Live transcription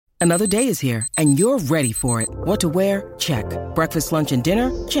Another day is here, and you're ready for it. What to wear? Check. Breakfast, lunch, and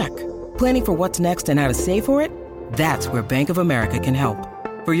dinner? Check. Planning for what's next and how to save for it? That's where Bank of America can help.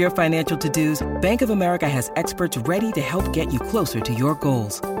 For your financial to-dos, Bank of America has experts ready to help get you closer to your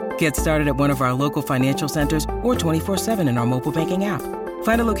goals. Get started at one of our local financial centers or 24/7 in our mobile banking app.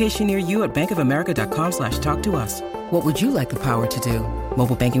 Find a location near you at bankofamerica.com/talktous. What would you like the power to do?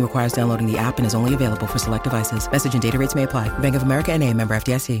 Mobile banking requires downloading the app and is only available for select devices. Message and data rates may apply. Bank of America N.A., member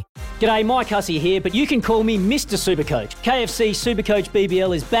FDIC. G'day, Mike Hussey here, but you can call me Mr. Supercoach. KFC Supercoach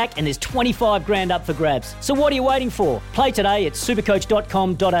BBL is back and there's 25 grand up for grabs. So what are you waiting for? Play today at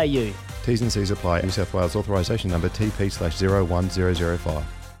supercoach.com.au. T's and C's apply. New South Wales authorisation number TP/01005.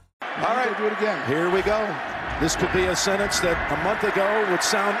 All right, do it again. Here we go. This could be a sentence that a month ago would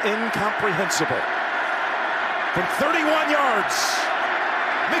sound incomprehensible. From 31 yards,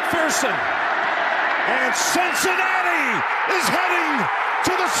 McPherson, and Cincinnati is heading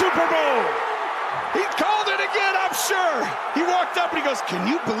to the Super Bowl. He called it again, I'm sure. He walked up and he goes, "Can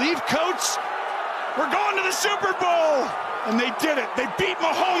you believe, Coach? We're going to the Super Bowl." And they did it. They beat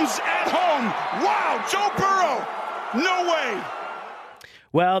Mahomes at home. Wow, Joe Burrow. No way.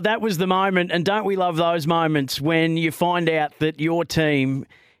 Well, that was the moment, and don't we love those moments when you find out that your team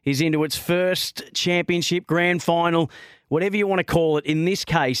is into its first championship, grand final, whatever you want to call it. In this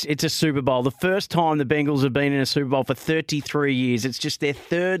case, it's a Super Bowl. The first time the Bengals have been in a Super Bowl for 33 years. It's just their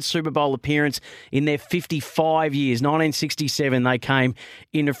third Super Bowl appearance in their 55 years. 1967, they came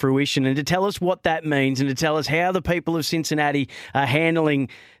into fruition. And to tell us what that means and to tell us how the people of Cincinnati are handling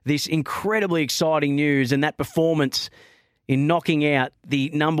this incredibly exciting news and that performance in knocking out the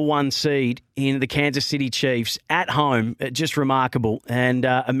number one seed in the Kansas City Chiefs at home, just remarkable. And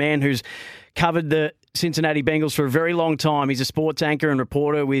a man who's covered the Cincinnati Bengals for a very long time. He's a sports anchor and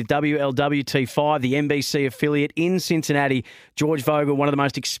reporter with WLWT5, the NBC affiliate in Cincinnati. George Vogel, one of the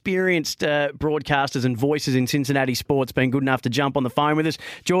most experienced broadcasters and voices in Cincinnati sports, been good enough to jump on the phone with us.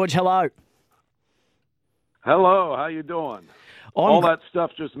 George, hello. Hello, how you doing? All that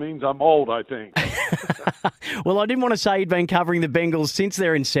stuff just means I'm old, I think. Well, I didn't want to say you'd been covering the Bengals since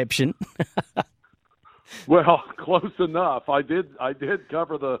their inception. Well, close enough. I did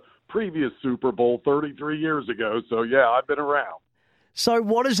cover the previous Super Bowl 33 years ago, so yeah, I've been around. So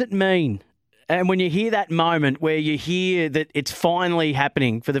what does it mean? And when you hear that moment where you hear that it's finally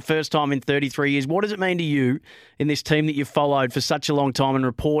happening for the first time in 33 years, what does it mean to you in this team that you've followed for such a long time and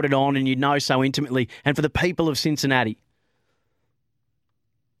reported on and you know so intimately, and for the people of Cincinnati?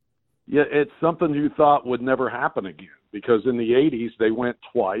 Yeah, it's something you thought would never happen again, because in the 80s they went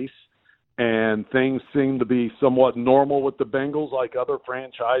twice and things seemed to be somewhat normal with the Bengals, like other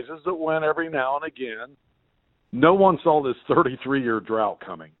franchises that went every now and again. No one saw this 33-year drought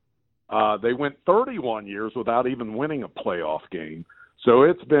coming. They went 31 years without even winning a playoff game. So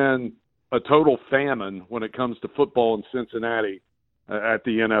it's been a total famine when it comes to football in Cincinnati at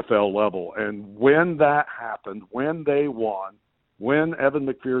the NFL level. And when that happened, when they won, when Evan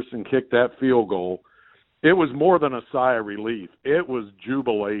McPherson kicked that field goal, it was more than a sigh of relief. It was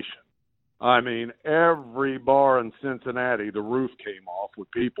jubilation. I mean, every bar in Cincinnati, the roof came off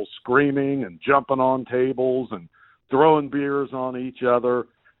with people screaming and jumping on tables and throwing beers on each other.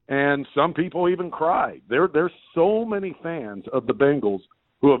 And some people even cried. There's so many fans of the Bengals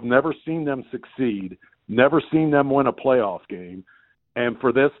who have never seen them succeed, never seen them win a playoff game. And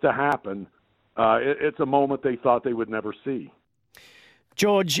for this to happen, it's a moment they thought they would never see.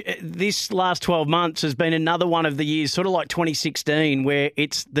 George, this last 12 months has been another one of the years, sort of like 2016, where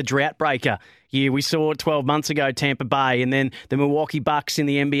it's the drought breaker year. We saw 12 months ago Tampa Bay, and then the Milwaukee Bucks in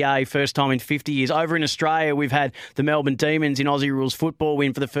the NBA, first time in 50 years. Over in Australia, we've had the Melbourne Demons in Aussie Rules football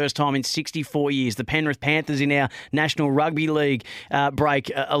win for the first time in 64 years. The Penrith Panthers in our National Rugby League break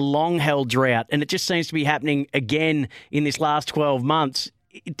a long-held drought, and it just seems to be happening again in this last 12 months.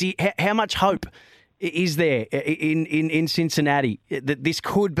 How much hope is there in Cincinnati that this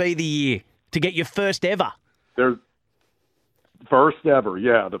could be the year to get your first ever? There's first ever,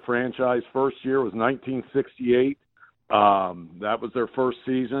 yeah. The franchise first year was 1968. That was their first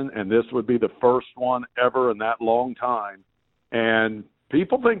season, and this would be the first one ever in that long time. And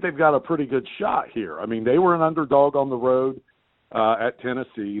people think they've got a pretty good shot here. I mean, they were an underdog on the road at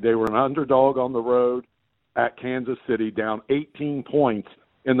Tennessee. They were an underdog on the road at Kansas City, down 18 points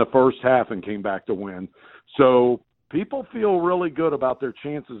in the first half and came back to win. So people feel really good about their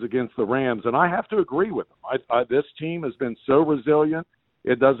chances against the Rams, and I have to agree with them. This team has been so resilient.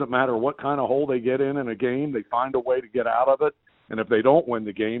 It doesn't matter what kind of hole they get in a game. They find a way to get out of it, and if they don't win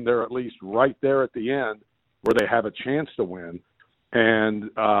the game, they're at least right there at the end where they have a chance to win.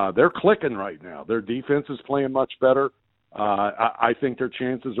 And they're clicking right now. Their defense is playing much better. I think their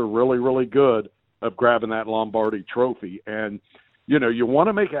chances are really, really good of grabbing that Lombardi trophy. And, you want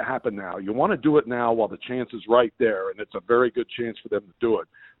to make it happen now. You want to do it now while the chance is right there, and it's a very good chance for them to do it.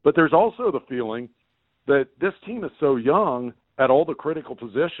 But there's also the feeling that this team is so young at all the critical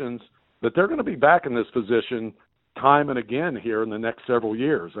positions that they're going to be back in this position time and again here in the next several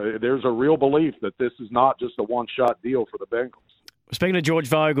years. There's a real belief that this is not just a one-shot deal for the Bengals. Speaking of George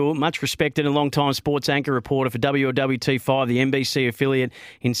Vogel, much respected and long-time sports anchor reporter for WLWT5, the NBC affiliate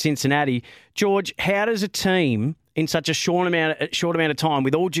in Cincinnati. George, how does a team in such a short amount of time,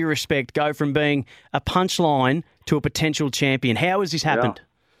 with all due respect, go from being a punchline to a potential champion? How has this happened?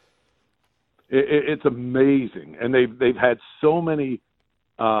 Yeah. It's amazing, and they've had so many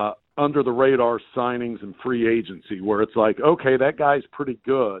under-the-radar signings and free agency where it's like, okay, that guy's pretty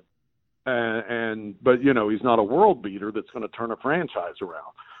good. But he's not a world beater that's going to turn a franchise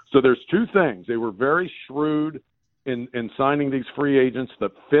around. So there's two things. They were very shrewd in signing these free agents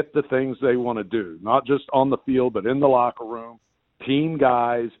that fit the things they want to do, not just on the field, but in the locker room, team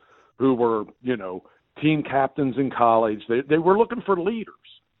guys who were, team captains in college. They were looking for leaders,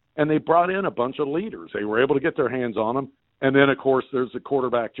 and they brought in a bunch of leaders. They were able to get their hands on them. And then, of course, there's the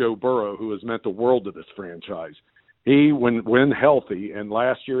quarterback, Joe Burrow, who has meant the world to this franchise. He, when healthy, and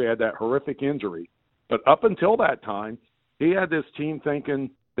last year he had that horrific injury, but up until that time, he had this team thinking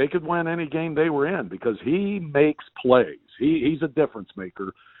they could win any game they were in because he makes plays. He's a difference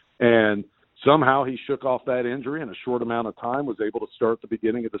maker, and somehow he shook off that injury in a short amount of time, was able to start the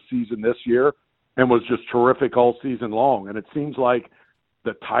beginning of the season this year, and was just terrific all season long. And it seems like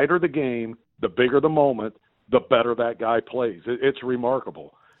the tighter the game, the bigger the moment, the better that guy plays. It's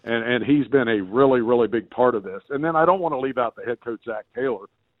remarkable. And he's been a really, really big part of this. And then I don't want to leave out the head coach, Zach Taylor.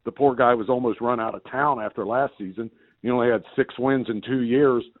 The poor guy was almost run out of town after last season. He only had 6 wins in 2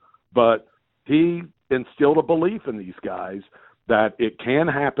 years. But he instilled a belief in these guys that it can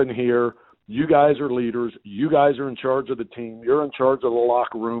happen here. You guys are leaders. You guys are in charge of the team. You're in charge of the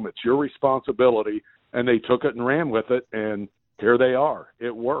locker room. It's your responsibility. And they took it and ran with it, and here they are.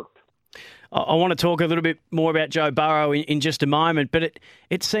 It worked. I want to talk a little bit more about Joe Burrow in just a moment, but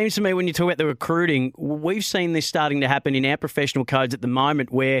it seems to me when you talk about the recruiting, we've seen this starting to happen in our professional codes at the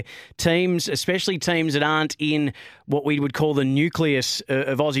moment where teams, especially teams that aren't in what we would call the nucleus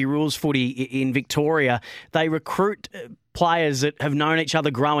of Aussie rules footy in Victoria, they recruit players that have known each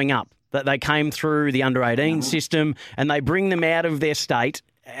other growing up, that they came through the under-18 system, and they bring them out of their state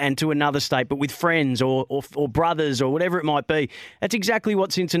and to another state, but with friends or brothers or whatever it might be. That's exactly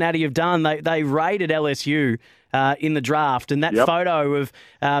what Cincinnati have done. They raided LSU in the draft, and that photo of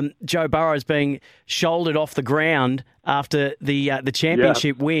Joe Burrows being shouldered off the ground after the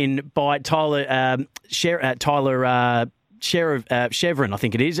championship win by Tyler Chevron, I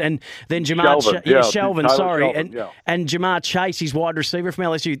think it is, and then Shelvin, and Jamar Chase, his wide receiver from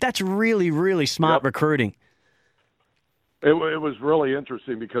LSU. That's really, really smart recruiting. It was really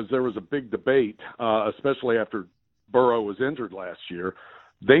interesting because there was a big debate, especially after Burrow was injured last year.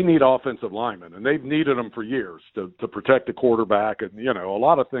 They need offensive linemen, and they've needed them for years to protect the quarterback. And, a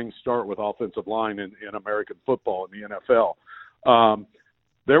lot of things start with offensive line in American football in the NFL.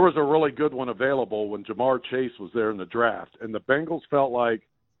 There was a really good one available when Jamar Chase was there in the draft, and the Bengals felt like,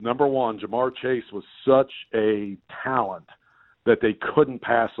 number one, Jamar Chase was such a talent that they couldn't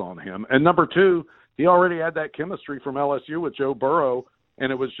pass on him. And number two, he already had that chemistry from LSU with Joe Burrow,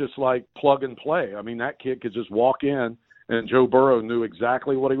 and it was just like plug and play. I mean, that kid could just walk in, and Joe Burrow knew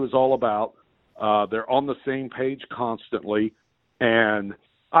exactly what he was all about. They're on the same page constantly, and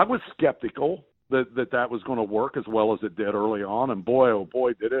I was skeptical that was going to work as well as it did early on, and boy, oh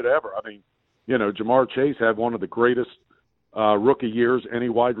boy, did it ever. I mean, Jamar Chase had one of the greatest rookie years any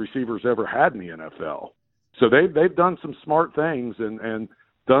wide receivers ever had in the NFL. So they've done some smart things and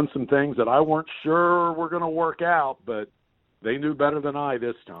done some things that I weren't sure were going to work out, but they knew better than I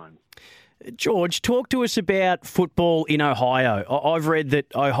this time. George, talk to us about football in Ohio. I've read that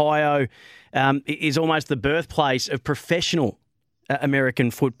Ohio is almost the birthplace of professional American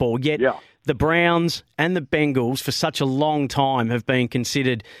football, yet the Browns and the Bengals for such a long time have been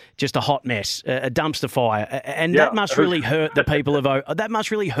considered just a hot mess, a dumpster fire, and that must really hurt the people of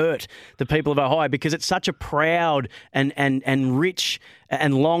Ohio because it's such a proud and rich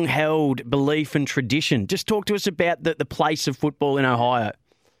and long-held belief and tradition. Just talk to us about the place of football in Ohio.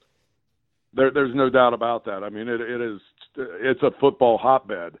 There's no doubt about that. I mean, it's a football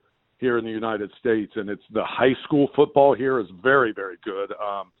hotbed here in the United States, and it's the high school football here is very, very good.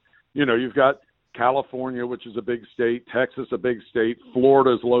 You've got California, which is a big state, Texas, a big state,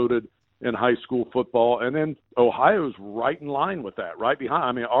 Florida's loaded in high school football, and then Ohio's right in line with that, right behind.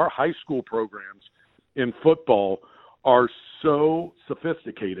 I mean, our high school programs in football are so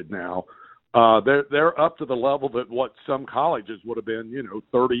sophisticated now. They're up to the level that what some colleges would have been,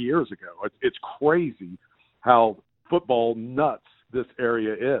 30 years ago. It's crazy how football nuts this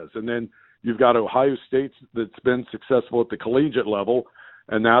area is. And then you've got Ohio State that's been successful at the collegiate level,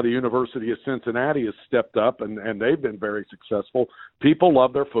 and now the University of Cincinnati has stepped up, and they've been very successful. People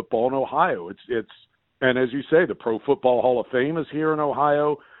love their football in Ohio. And as you say, the Pro Football Hall of Fame is here in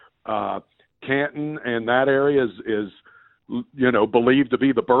Ohio. Canton and that area is believed to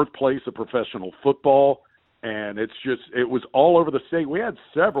be the birthplace of professional football, and it was all over the state. We had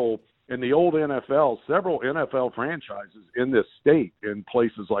several in the old NFL, several NFL franchises in this state in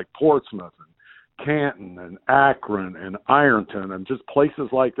places like Portsmouth and Canton and Akron and Ironton and just places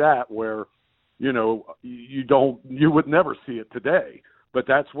like that where, you would never see it today. But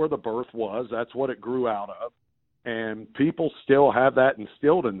that's where the birth was. That's what it grew out of. And people still have that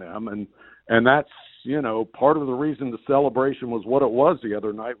instilled in them. And that's, part of the reason the celebration was what it was the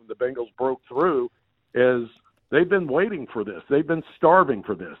other night when the Bengals broke through is they've been waiting for this. They've been starving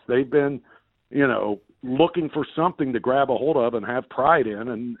for this. They've been, looking for something to grab a hold of and have pride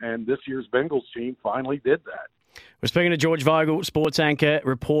in. And this year's Bengals team finally did that. We're speaking to George Vogel, sports anchor,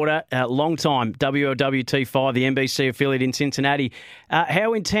 reporter, long-time WLWT5, the NBC affiliate in Cincinnati.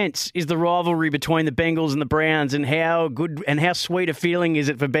 How intense is the rivalry between the Bengals and the Browns, and how good and how sweet a feeling is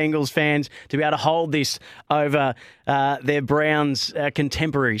it for Bengals fans to be able to hold this over their Browns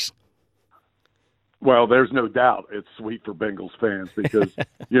contemporaries? Well, there's no doubt it's sweet for Bengals fans because,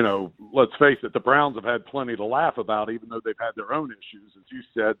 let's face it, the Browns have had plenty to laugh about, even though they've had their own issues. As you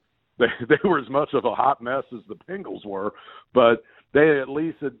said, they were as much of a hot mess as the Bengals were, but they at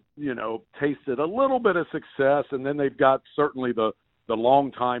least had, tasted a little bit of success, and then they've got certainly the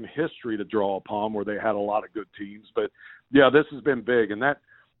long-time history to draw upon where they had a lot of good teams. But, yeah, this has been big, and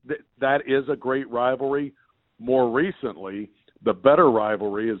that is a great rivalry. More recently, the better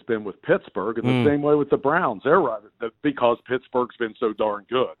rivalry has been with Pittsburgh, and the same way with the Browns. They're because Pittsburgh's been so darn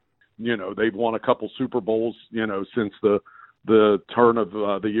good. They've won a couple Super Bowls, since the turn of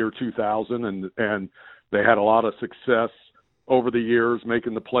the year 2000, and they had a lot of success over the years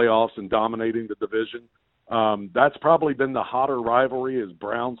making the playoffs and dominating the division. That's probably been the hotter rivalry is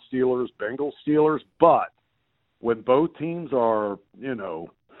Browns-Steelers, Bengals-Steelers, but when both teams are,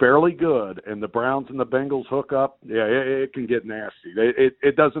 fairly good and the Browns and the Bengals hook up, it can get nasty.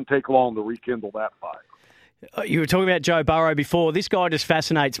 It doesn't take long to rekindle that fire. You were talking about Joe Burrow before. This guy just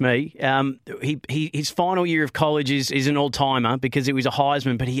fascinates me. His final year of college is an all-timer because it was a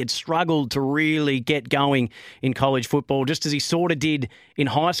Heisman, but he had struggled to really get going in college football, just as he sort of did in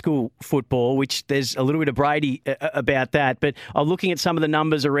high school football, which there's a little bit of Brady about that. But I'm looking at some of the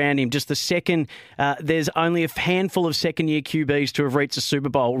numbers around him. Just there's only a handful of second-year QBs to have reached the Super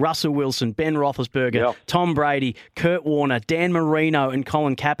Bowl. Russell Wilson, Ben Roethlisberger, Tom Brady, Kurt Warner, Dan Marino, and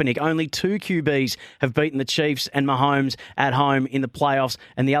Colin Kaepernick. Only 2 QBs have beaten the Chiefs and Mahomes at home in the playoffs,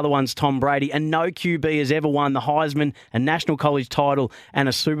 and the other one's Tom Brady. And no QB has ever won the Heisman, a national college title, and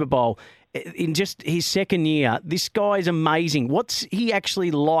a Super Bowl. In just his second year, this guy is amazing. What's he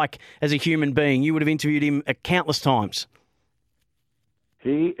actually like as a human being? You would have interviewed him countless times.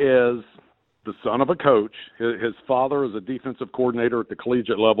 He is the son of a coach. His father is a defensive coordinator at the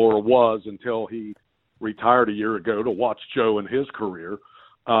collegiate level, or was until he retired a year ago to watch Joe in his career.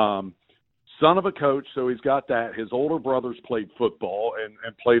 Son of a coach, so he's got that. His older brothers played football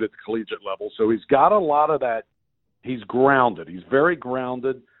and played at the collegiate level, so he's got a lot of that. He's grounded. He's very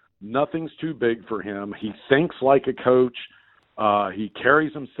grounded. Nothing's too big for him. He thinks like a coach. He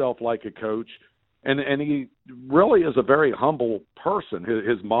carries himself like a coach, and he really is a very humble person.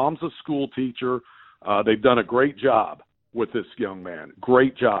 His mom's a school teacher. They've done a great job with this young man.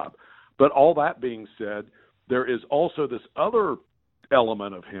 Great job. But all that being said, there is also this other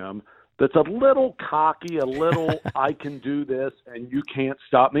element of him that's a little cocky, a little I can do this and you can't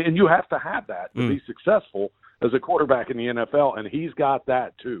stop me. And you have to have that to be successful as a quarterback in the NFL, and he's got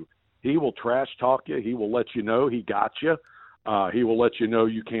that too. He will trash talk you. He will let you know he got you. He will let you know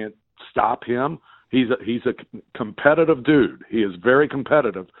you can't stop him. He's a competitive dude. He is very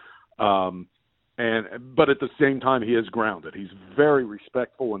competitive, but at the same time he is grounded. He's very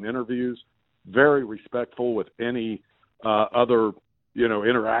respectful in interviews, very respectful with any other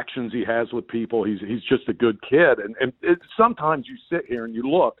interactions he has with people. He's just a good kid. And sometimes you sit here and you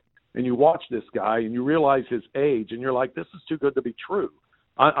look and you watch this guy and you realize his age and you're like, this is too good to be true.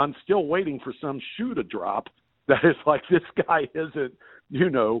 I'm still waiting for some shoe to drop that is like, this guy isn't,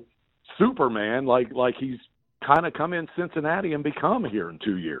 Superman, like he's kind of come in Cincinnati and become here in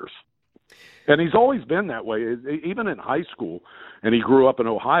 2 years. And he's always been that way, even in high school. And he grew up in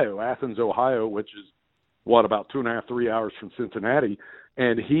Ohio, Athens, Ohio, which is, about 2.5, 3 hours from Cincinnati.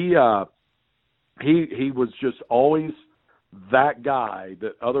 And he was just always that guy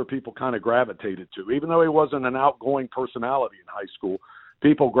that other people kind of gravitated to. Even though he wasn't an outgoing personality in high school,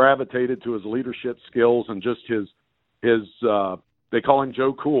 people gravitated to his leadership skills and just his they call him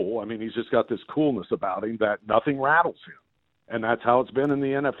Joe Cool. I mean, he's just got this coolness about him that nothing rattles him. And that's how it's been in the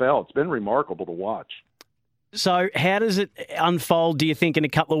NFL. It's been remarkable to watch. So how does it unfold, do you think, in a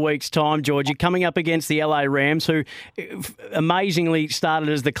couple of weeks' time, George? You're coming up against the LA Rams, who amazingly started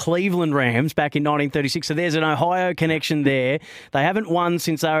as the Cleveland Rams back in 1936. So there's an Ohio connection there. They haven't won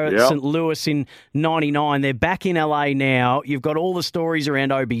since they were at St. Louis in 99. They're back in LA now. You've got all the stories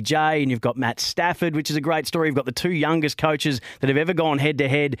around OBJ, and you've got Matt Stafford, which is a great story. You've got the two youngest coaches that have ever gone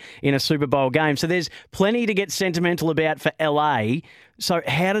head-to-head in a Super Bowl game. So there's plenty to get sentimental about for LA. So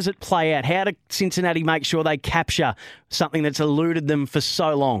how does it play out? How do Cincinnati make sure they capture something that's eluded them for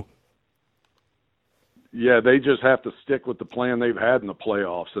so long? Yeah, they just have to stick with the plan they've had in the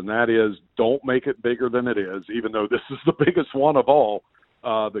playoffs, and that is don't make it bigger than it is, even though this is the biggest one of all.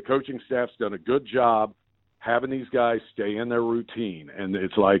 The coaching staff's done a good job having these guys stay in their routine. And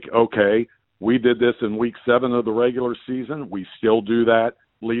it's like, okay, we did this in week 7 of the regular season. We still do that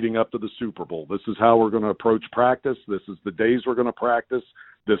leading up to the Super Bowl. This is how we're going to approach practice. This is the days we're going to practice.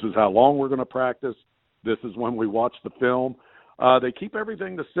 This is how long we're going to practice. This is when we watch the film. They keep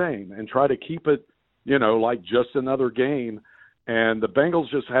everything the same and try to keep it, like just another game. And the Bengals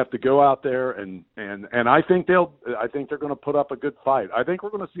just have to go out there and I think they're going to put up a good fight. I think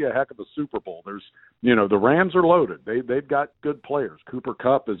we're going to see a heck of a Super Bowl. There's, the Rams are loaded. They've got good players. Cooper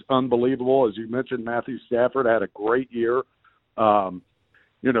Kupp is unbelievable. As you mentioned, Matthew Stafford had a great year.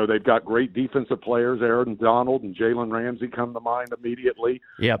 They've got great defensive players. Aaron Donald and Jalen Ramsey come to mind immediately.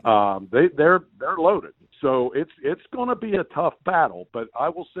 Yep. They're loaded. So it's going to be a tough battle. But I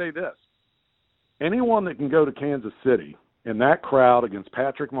will say this: anyone that can go to Kansas City in that crowd against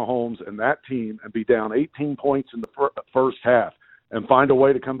Patrick Mahomes and that team and be down 18 points in the first half and find a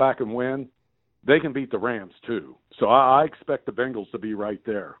way to come back and win, they can beat the Rams too. So I expect the Bengals to be right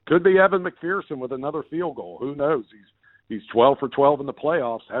there. Could be Evan McPherson with another field goal. Who knows? He's 12 for 12 in the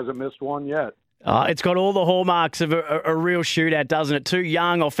playoffs, hasn't missed one yet. It's got all the hallmarks of a real shootout, doesn't it? Two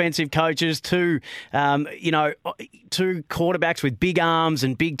young offensive coaches, two quarterbacks with big arms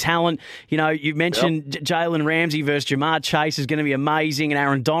and big talent. You mentioned Jalen Ramsey versus Jamar Chase is going to be amazing, and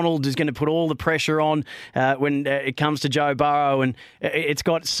Aaron Donald is going to put all the pressure on when it comes to Joe Burrow, and it's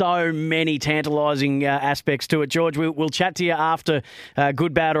got so many tantalising aspects to it. George, we'll chat to you after,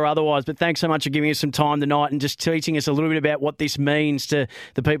 good, bad, or otherwise, but thanks so much for giving us some time tonight and just teaching us a little bit about what this means to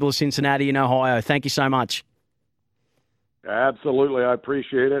the people of Cincinnati and Ohio. Thank you so much. Absolutely. I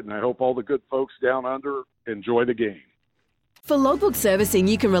appreciate it, and I hope all the good folks down under enjoy the game. For logbook servicing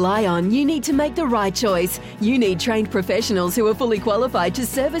you can rely on, you need to make the right choice. You need trained professionals who are fully qualified to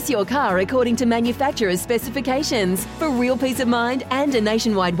service your car according to manufacturer's specifications. For real peace of mind and a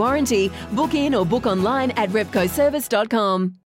nationwide warranty, book in or book online at repcoservice.com.